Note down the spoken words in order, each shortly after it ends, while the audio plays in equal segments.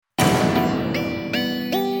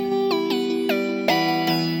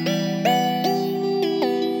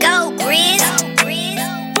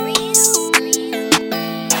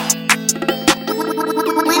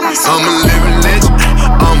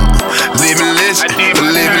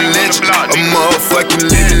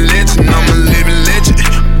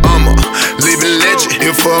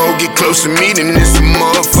close to me, then it's a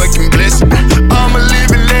motherfucking blessing. I'm a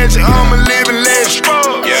living legend, I'm a living legend.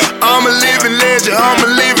 I'm a living legend, I'm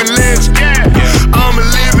a living legend. I'm a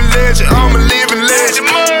living legend, I'm a living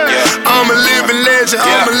legend. I'm a living legend,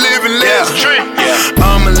 I'm a living legend.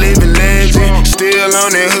 I'm a living legend, still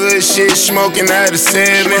on that hood shit, smoking out of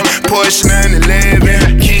 7, Porsche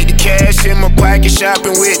 911. Keep the cash in my pocket,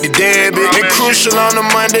 shopping with the debit. And crucial on a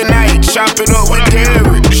Monday night, chop it up with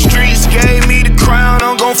Derek. The streets gave me the crown,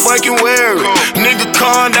 I'm gon' fucking wear it. Nigga,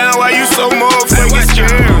 calm down, why you so motherfucking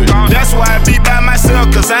scared? That's why I be by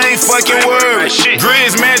myself, cause I ain't fucking worried.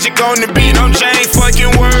 Grizz magic on the beat, I'm Jane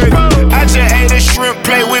fucking worried. I just ate a shrimp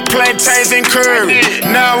plate with plantains and curry.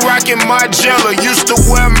 Now I'm rocking Margiela, used to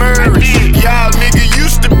wear Murray. Y'all nigga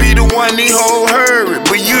used to be the one he whole hurry,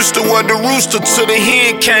 but used to wear the rooster till the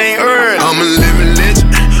hen came early. I'm a living legend,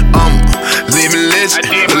 I'm a living legend,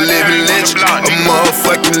 a living legend, a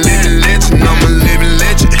motherfucking living legend. I'm a living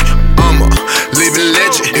legend, I'm a living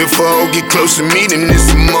legend. If a hoe get close to me, then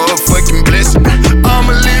it's a motherfucking blessing. I'm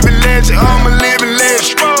a living legend, I'm a living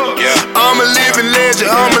legend. I'm a living legend,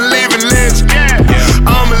 I'm a living legend.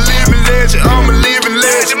 I'm a living legend, I'm a living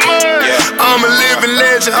legend. I'm a living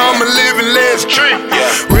legend, I'm a living legend.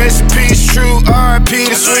 Rest in peace, true R.I.P.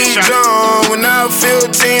 to Sweet John. When I was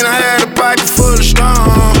 15, I had a pocket full of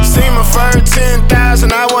stone. Seen my first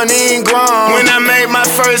 10,000, I wasn't even grown. When I made my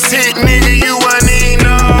first hit, nigga, you wasn't even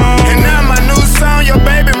known. And now my new song, your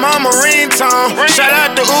baby mama ringtone. Shout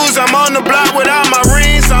out to Ooze, I'm on the block with all my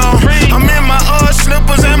rings on. I'm in my old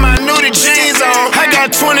slippers and my nudie jeans on. I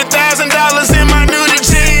got $20,000 in my nudie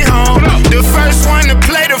jean home. The first one to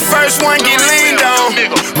play, the first one get leaned on.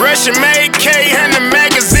 Russian made K and the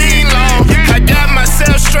magazine long. I got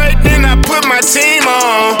myself straight, then I put my team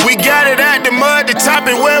on. We got it at the mud, the top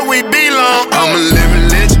it where we belong. I'm a living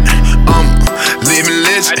legend, I'm a living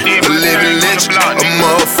legend, a living legend, a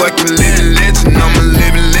motherfucking living legend. I'm a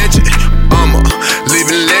living legend, I'm a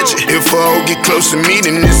living legend. If a hoe get close to me,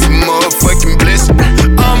 then it's a motherfucking blessing.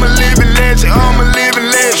 I'm a living legend, I'm a living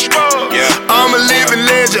legend. I'm a living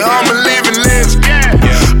legend, I'm a living legend.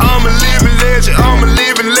 I'm a living legend, I'm a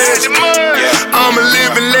living legend. I'm a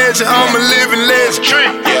living legend, I'm a living legend.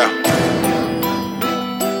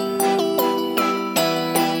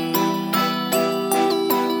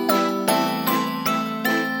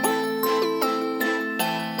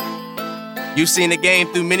 You've seen the game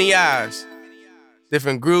through many eyes.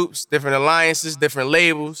 Different groups, different alliances, different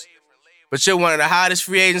labels. But you're one of the hottest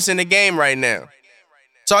free agents in the game right now.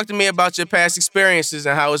 Talk to me about your past experiences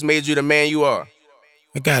and how it's made you the man you are.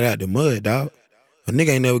 I got out the mud, dog. A nigga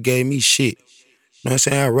ain't never gave me shit. You know what I'm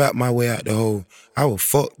saying? I rapped my way out the hole. I was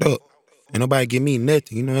fucked up. Ain't nobody give me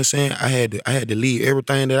nothing. You know what I'm saying? I had to leave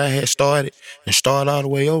everything that I had started and start all the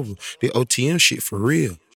way over. The OTM shit for real.